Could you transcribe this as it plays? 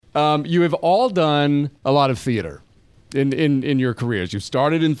You have all done a lot of theater in your careers. You've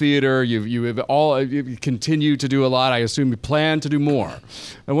started in theater. You continue to do a lot. I assume you plan to do more.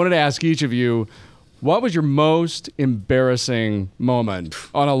 I wanted to ask each of you, what was your most embarrassing moment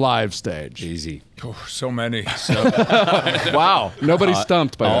on a live stage? Easy. Oh, so many. Wow. Nobody's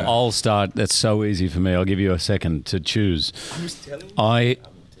stumped by that. I'll start. That's so easy for me. I'll give you a second to choose. I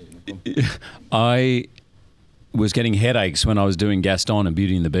was getting headaches when I was doing Gaston and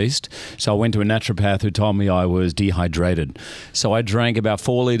Beauty and the Beast. So I went to a naturopath who told me I was dehydrated. So I drank about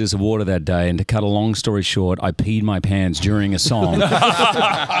 4 liters of water that day. And to cut a long story short, I peed my pants during a song.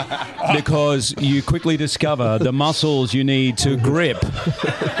 Because you quickly discover the muscles you need to grip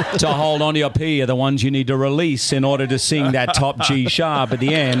to hold onto your pee are the ones you need to release in order to sing that top G sharp at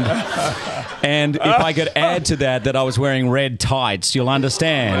the end. And if I could add to that I was wearing red tights, you'll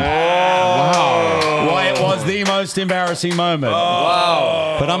understand. Wow. Why it was the most embarrassing moment.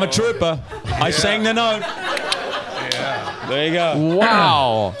 Wow. But I'm a trooper. I sang the note. Yeah. There you go.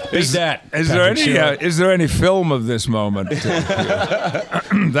 Wow. Is there any film of this moment?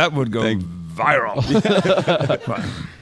 That would go viral.